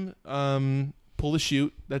stream Pull the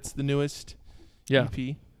Shoot. That's the newest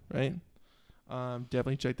EP, right?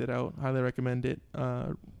 Definitely check that out. Highly recommend it.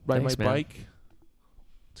 Ride Thanks, My man. Bike.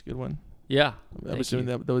 It's a good one. Yeah. I'm assuming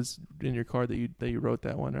that was in your car that you wrote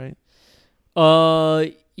that one, right?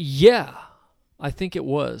 Yeah. I think it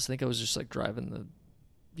was. I think I was just like driving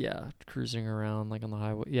cruising around like on the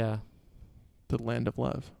highway. Yeah. The Land of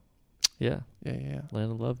Love. Yeah. Yeah.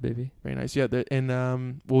 Land of Love, baby. Very nice. Yeah.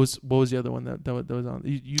 And what was the other one that was on?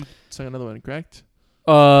 You sang another one, correct?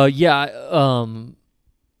 Phone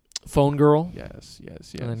Girl. Yes.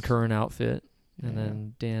 And then Current Outfit. Yeah. And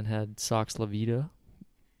then Dan had Socks La Vida.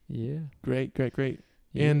 Yeah. Great.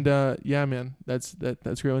 Yeah. And man, that's a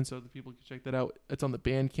great one. So the people can check that out. It's on the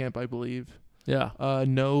Bandcamp, I believe. Yeah.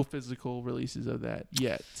 No physical releases of that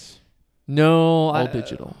yet. No. All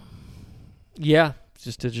digital. Yeah. It's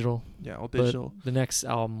just digital. Yeah, all digital. But the next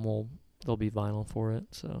album there'll be vinyl for it.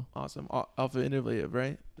 So Awesome. Alpha Innovative,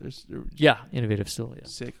 right? yeah, Innovative still. Yeah.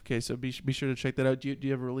 Sick. Okay, so be sure to check that out. Do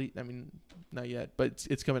you have a release? I mean, not yet, but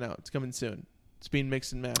it's coming out. It's coming soon. It's being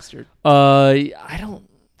mixed and mastered. I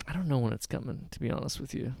don't know when it's coming, to be honest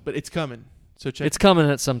with you. But it's coming. So check. It's coming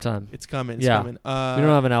at some time. It's coming. Yeah. Coming. We don't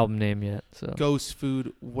have an album name yet. So Ghost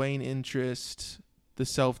Food, Wayne Interest,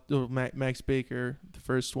 Max Baker, the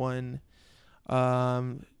first one.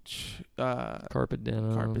 Carpet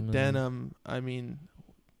Carpet Denim. I mean,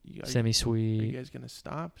 Semi are you Sweet. guys gonna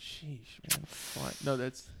stop? Sheesh, man. What? No,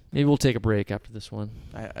 that's. Maybe we'll take a break after this one.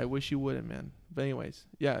 I wish you wouldn't, man. But anyways,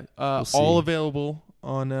 yeah. We'll see. All available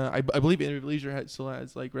on. I believe Innovative Leisure still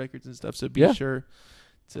has like records and stuff. So be sure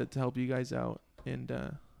to help you guys out. And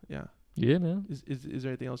yeah. Yeah, man. Is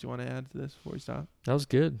there anything else you want to add to this before we stop? That was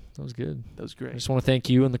good. That was That was great. I just want to thank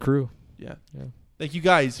you and the crew. Yeah. Yeah. Thank you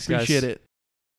guys. Thanks, Appreciate guys. it.